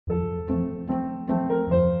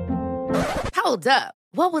Hold up.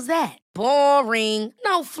 What was that? Boring.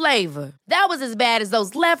 No flavor. That was as bad as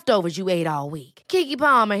those leftovers you ate all week. Keke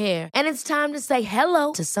Palmer here, and it's time to say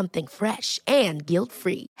hello to something fresh and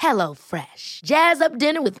guilt-free. Hello Fresh. Jazz up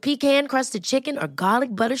dinner with pecan-crusted chicken or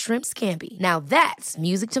garlic butter shrimp scampi. Now that's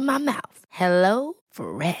music to my mouth. Hello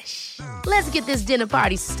Fresh. Let's get this dinner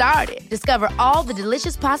party started. Discover all the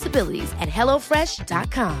delicious possibilities at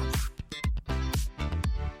hellofresh.com.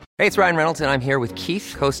 Hey, it's Ryan Reynolds, and I'm here with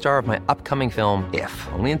Keith, co-star of my upcoming film, If,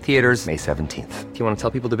 only in theaters May 17th. Do you want to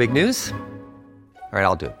tell people the big news? All right,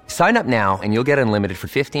 I'll do it. Sign up now and you'll get unlimited for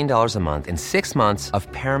 $15 a month and 6 months of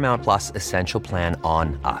Paramount Plus Essential Plan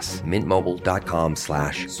on us.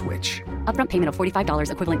 MintMobile.com/switch. Upfront payment of $45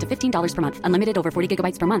 equivalent to $15 per month. Unlimited over 40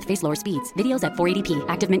 gigabytes per month. Face lower speeds. Videos at 480p.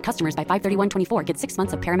 Active Mint customers by 531.24 get 6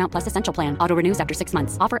 months of Paramount Plus Essential Plan. Auto renews after 6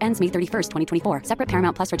 months. Offer ends May 31st, 2024. Separate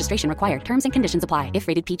Paramount Plus registration required. Terms and conditions apply if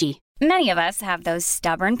rated PG. Many of us have those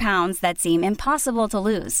stubborn pounds that seem impossible to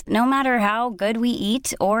lose, no matter how good we eat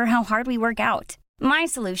or how hard we work out. My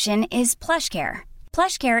solution is PlushCare.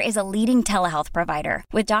 PlushCare is a leading telehealth provider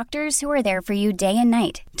with doctors who are there for you day and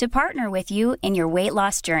night to partner with you in your weight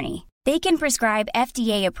loss journey. They can prescribe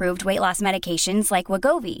FDA-approved weight loss medications like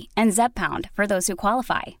Wegovy and Zepbound for those who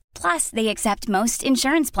qualify. Plus, they accept most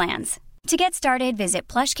insurance plans. To get started,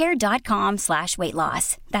 visit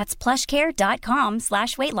plushcare.com/weightloss. That's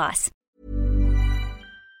plushcare.com/weightloss.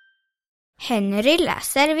 Henry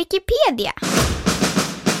läser Wikipedia.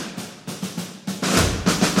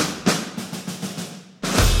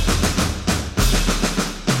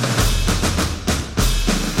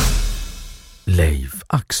 Leif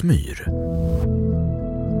Axmyr.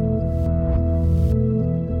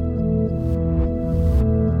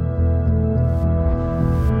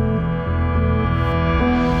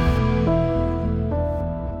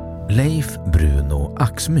 Leif Bruno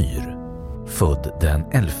Axmyr, född den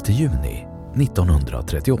 11 juni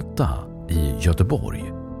 1938 i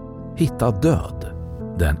Göteborg, hittad död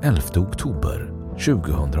den 11 oktober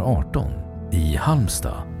 2018 i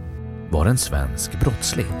Halmstad, var en svensk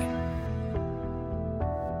brottsling.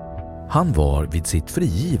 Han var vid sitt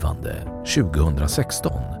frigivande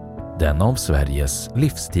 2016 den av Sveriges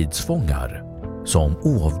livstidsfångar som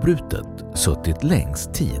oavbrutet suttit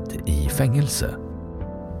längst tid i fängelse.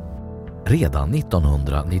 Redan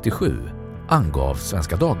 1997 angav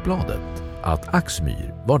Svenska Dagbladet att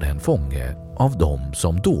Axmyr var den fånge av dem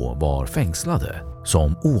som då var fängslade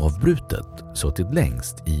som oavbrutet suttit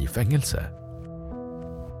längst i fängelse.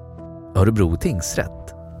 Örebro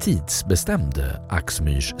tingsrätt tidsbestämde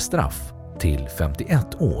Axmyrs straff till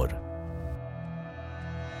 51 år.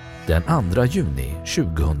 Den 2 juni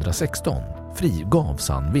 2016 frigavs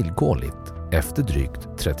han villkorligt efter drygt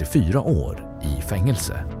 34 år i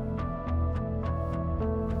fängelse.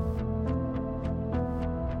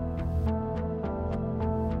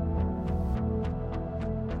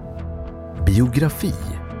 Biografi.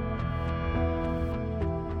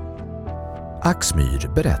 Axmyr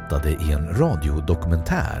berättade i en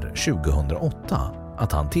radiodokumentär 2008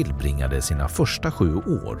 att han tillbringade sina första 7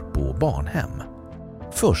 år på barnhem.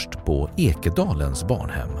 Först på Ekedalens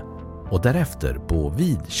barnhem och därefter på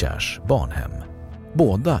Vidkärs barnhem,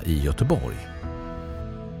 båda i Göteborg.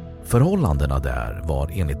 Förhållandena där var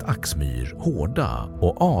enligt Axmyr hårda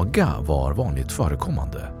och aga var vanligt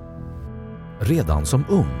förekommande. Redan som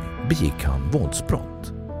ung begick han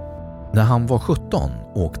våldsbrott. När han var 17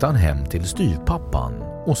 åkte han hem till styvpappan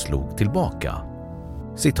och slog tillbaka.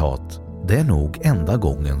 Citat: "Det är nog enda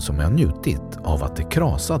gången som jag njutit av att det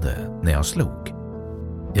krasade när jag slog.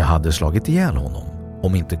 Jag hade slagit ihjäl honom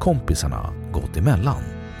om inte kompisarna gått emellan."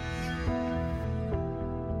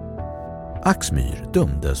 Axmyr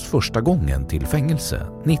dömdes första gången till fängelse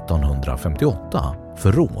 1958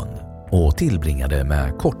 för rån och tillbringade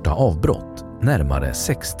med korta avbrott närmare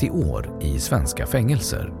 60 år i svenska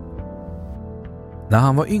fängelser. När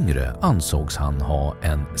han var yngre ansågs han ha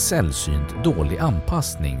en sällsynt dålig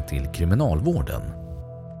anpassning till kriminalvården.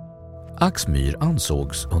 Axmyr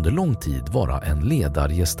ansågs under lång tid vara en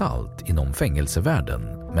ledargestalt inom fängelsevärlden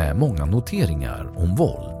med många noteringar om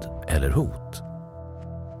våld eller hot.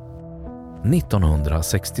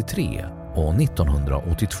 1963 och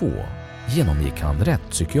 1982 genomgick han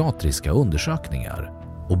rättspsykiatriska undersökningar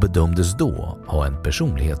och bedömdes då ha en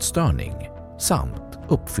personlighetsstörning samt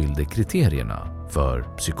uppfyllde kriterierna för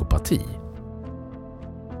psykopati.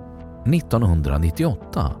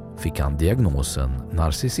 1998 fick han diagnosen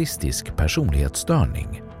narcissistisk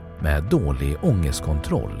personlighetsstörning med dålig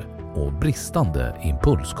ångestkontroll och bristande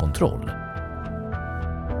impulskontroll.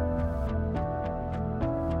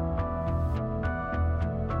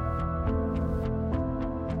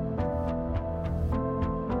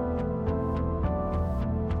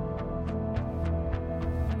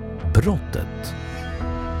 brottet.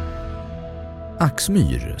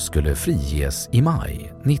 Axmyr skulle friges i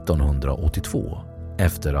maj 1982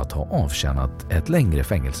 efter att ha avtjänat ett längre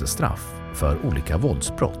fängelsestraff för olika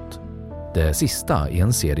våldsbrott. Det sista i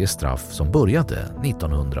en serie straff som började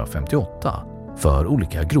 1958 för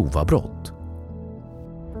olika grova brott.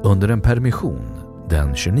 Under en permission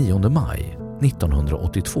den 29 maj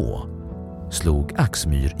 1982 slog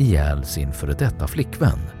Axmyr ihjäl sin före detta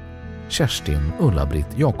flickvän Kerstin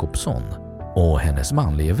Ulla-Britt Jakobsson och hennes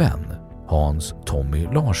manlige vän Hans Tommy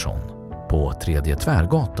Larsson på 3:e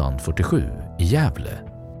Tvärgatan 47 i Gävle.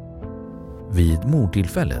 Vid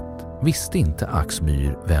mordtillfället visste inte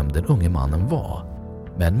Axmyr vem den unge mannen var,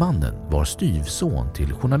 men mannen var styvson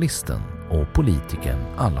till journalisten och politikern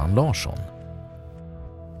Allan Larsson.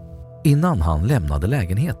 Innan han lämnade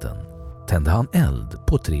lägenheten tände han eld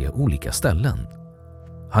på 3 olika ställen.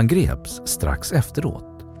 Han greps strax efteråt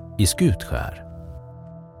i Skutskär.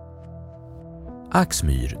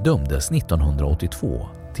 Axmyr dömdes 1982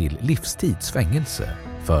 till livstidsfängelse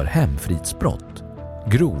för hemfridsbrott,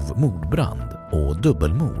 grov mordbrand och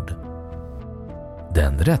dubbelmord.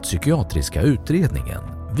 Den rättspsykiatriska utredningen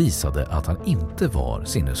visade att han inte var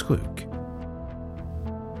sinnessjuk.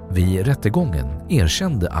 Vid rättegången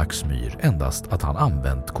erkände Axmyr endast att han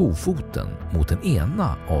använt kofoten mot den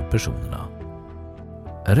ena av personerna.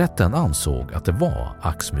 Rätten ansåg att det var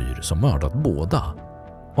Axmyr som mördat båda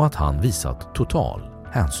och att han visat total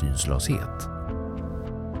hänsynslöshet.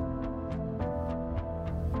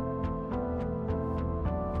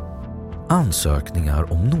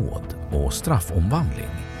 Ansökningar om nåd och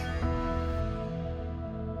straffomvandling.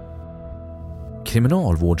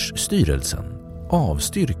 Kriminalvårdsstyrelsen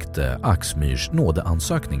avstyrkte Axmyrs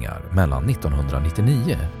nådeansökningar mellan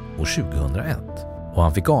 1999 och 2001 och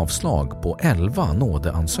han fick avslag på 11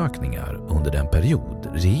 nådeansökningar under den period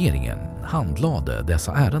regeringen handlade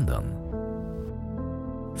dessa ärenden.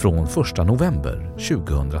 Från 1 november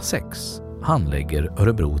 2006 handlägger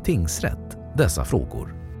Örebro tingsrätt dessa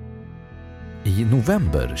frågor. I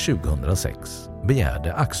november 2006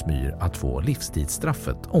 begärde Axmyr att få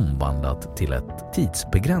livstidsstraffet omvandlat till ett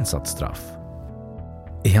tidsbegränsat straff.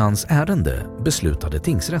 I hans ärende beslutade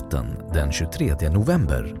tingsrätten den 23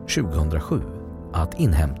 november 2007 att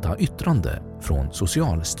inhämta yttrande från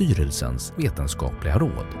Socialstyrelsens vetenskapliga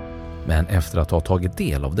råd, men efter att ha tagit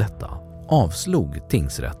del av detta avslog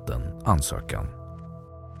tingsrätten ansökan.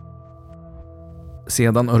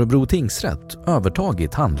 Sedan Örebro tingsrätt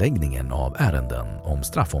övertagit handläggningen av ärenden om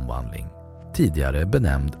straffomvandling, tidigare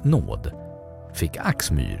benämnd nåd, fick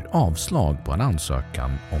Axmyr avslag på en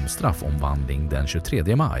ansökan om straffomvandling den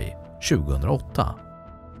 23 maj 2008.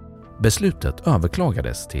 Beslutet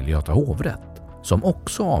överklagades till Göta hovrätt, som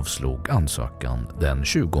också avslog ansökan den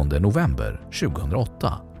 20 november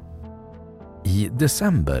 2008. I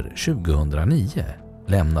december 2009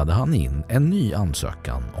 lämnade han in en ny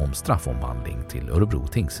ansökan om straffomvandling till Örebro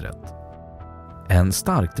tingsrätt. En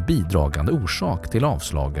starkt bidragande orsak till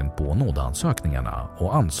avslagen på nådeansökningarna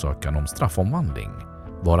och ansökan om straffomvandling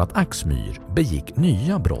var att Axmyr begick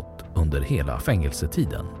nya brott under hela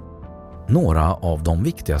fängelsetiden. Några av de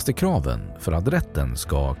viktigaste kraven för att rätten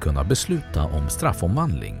ska kunna besluta om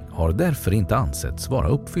straffomvandling har därför inte ansetts vara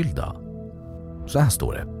uppfyllda. Så här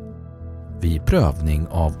står det: vid prövning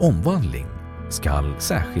av omvandling skall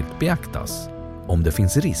särskilt beaktas om det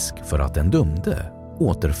finns risk för att den dömde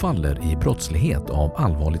återfaller i brottslighet av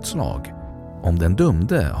allvarligt slag, om den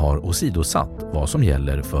dömde har åsidosatt vad som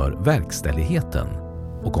gäller för verkställigheten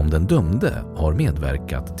och om den dömde har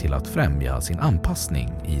medverkat till att främja sin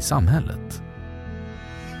anpassning i samhället.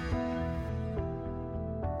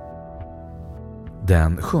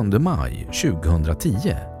 Den 7 maj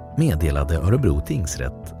 2010 meddelade Örebro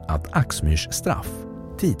tingsrätt att Axmyrs straff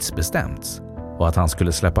tidsbestämts och att han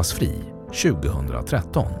skulle släppas fri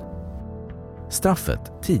 2013.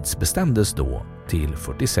 Straffet tidsbestämdes då till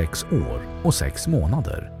 46 år och 6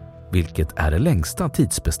 månader, vilket är det längsta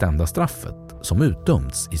tidsbestämda straffet som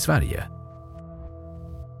utdömts i Sverige.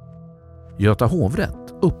 Göta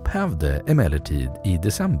hovrätt upphävde emellertid i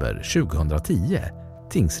december 2010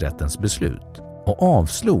 tingsrättens beslut och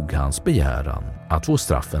avslog hans begäran att få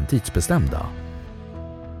straffen tidsbestämda.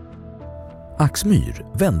 Axmyr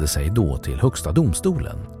vände sig då till Högsta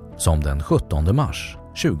domstolen, som den 17 mars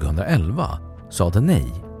 2011 sade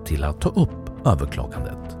nej till att ta upp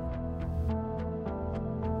överklagandet.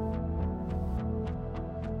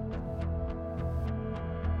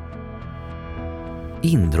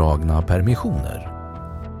 Indragna permissioner.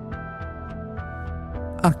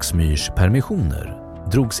 Axmyrs permissioner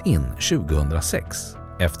drogs in 2006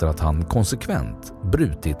 efter att han konsekvent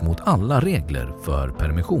brutit mot alla regler för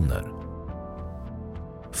permissioner.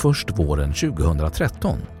 Först våren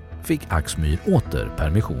 2013 fick Axmyr åter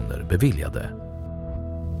permissioner beviljade.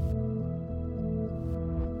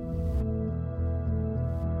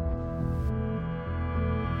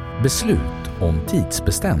 Beslut om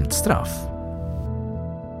tidsbestämt straff.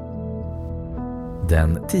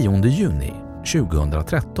 Den 10 juni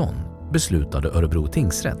 2013 beslutade Örebro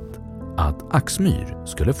tingsrätt att Axmyr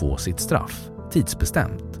skulle få sitt straff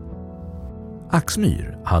tidsbestämt.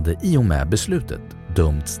 Axmyr hade i och med beslutet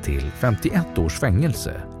dömts till 51 års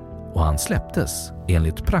fängelse och han släpptes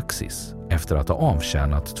enligt praxis efter att ha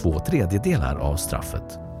avtjänat 2/3 av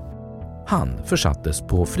straffet. Han försattes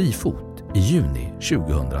på fri fot i juni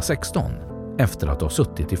 2016 efter att ha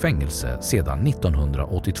suttit i fängelse sedan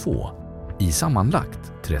 1982 i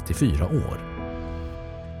sammanlagt 34 år.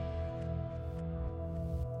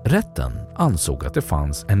 Rätten ansåg att det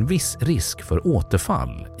fanns en viss risk för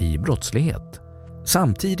återfall i brottslighet,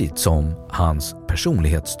 samtidigt som hans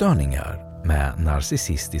personlighetsstörningar med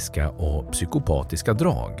narcissistiska och psykopatiska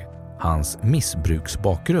drag, hans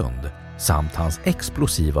missbruksbakgrund samt hans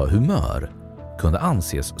explosiva humör kunde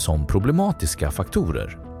anses som problematiska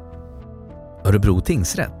faktorer. Örebro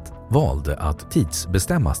tingsrätt valde att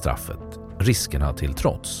tidsbestämma straffet, riskerna till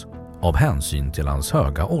trots, av hänsyn till hans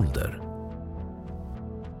höga ålder.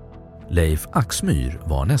 Leif Axmyr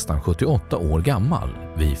var nästan 78 år gammal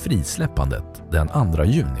vid frisläppandet den 2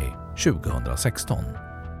 juni 2016.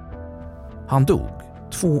 Han dog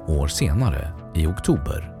 2 år senare i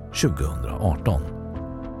oktober 2018.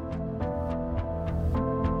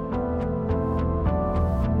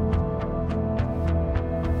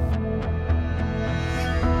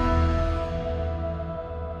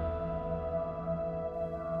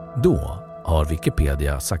 Då har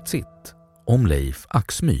Wikipedia sagt sitt om Leif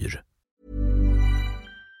Axmyr.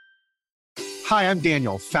 Hi, I'm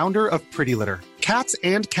Daniel, founder of Pretty Litter. Cats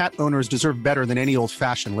and cat owners deserve better than any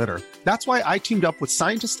old-fashioned litter. That's why I teamed up with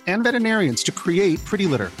scientists and veterinarians to create Pretty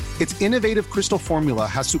Litter. Its innovative crystal formula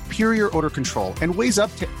has superior odor control and weighs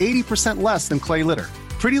up to 80% less than clay litter.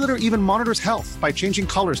 Pretty Litter even monitors health by changing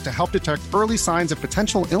colors to help detect early signs of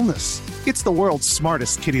potential illness. It's the world's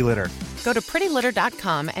smartest kitty litter. Go to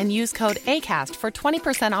prettylitter.com and use code ACAST for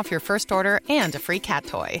 20% off your first order and a free cat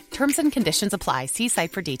toy. Terms and conditions apply. See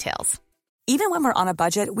site for details. Even when we're on a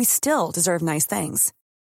budget, we still deserve nice things.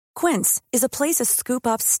 Quince is a place to scoop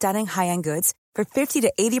up stunning high-end goods for 50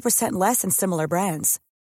 to 80% less than similar brands.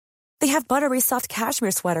 They have buttery soft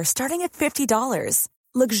cashmere sweaters starting at $50,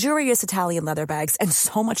 luxurious Italian leather bags, and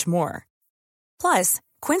so much more. Plus,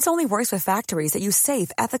 Quince only works with factories that use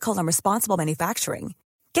safe, ethical, and responsible manufacturing.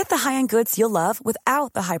 Get the high-end goods you'll love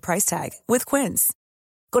without the high price tag with Quince.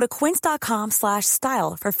 Go to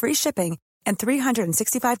quince.com/style for free shipping and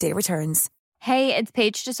 365-day returns. Hey, it's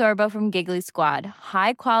Paige DeSorbo from Giggly Squad.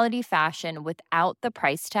 High quality fashion without the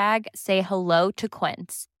price tag. Say hello to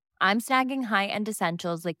Quince. I'm snagging high-end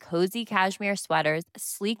essentials like cozy cashmere sweaters,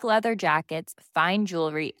 sleek leather jackets, fine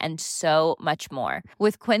jewelry, and so much more.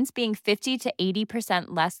 With Quince being 50 to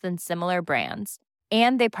 80% less than similar brands.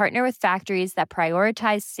 And they partner with factories that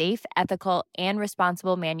prioritize safe, ethical, and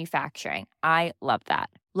responsible manufacturing. I love that.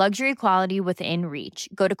 Luxury quality within reach.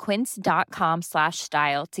 Go to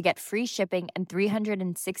quince.com/style to get free shipping and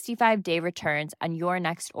 365-day returns on your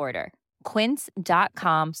next order.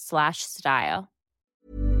 quince.com/style.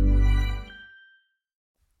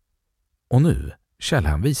 Och nu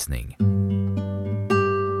källhänvisning.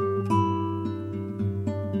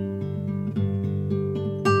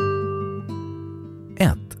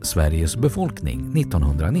 Sveriges befolkning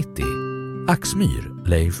 1990. Axmyr,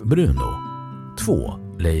 Leif Bruno. 2.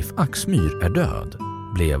 Leif Axmyr är död.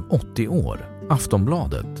 Blev 80 år.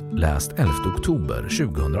 Aftonbladet, läst 11 oktober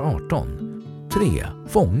 2018. 3.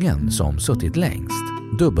 Fången som suttit längst.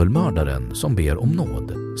 Dubbelmördaren som ber om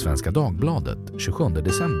nåd. Svenska Dagbladet, 27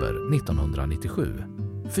 december 1997.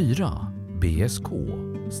 4.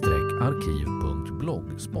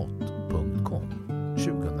 bsk-arkiv.blogspot.com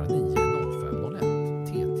 2009.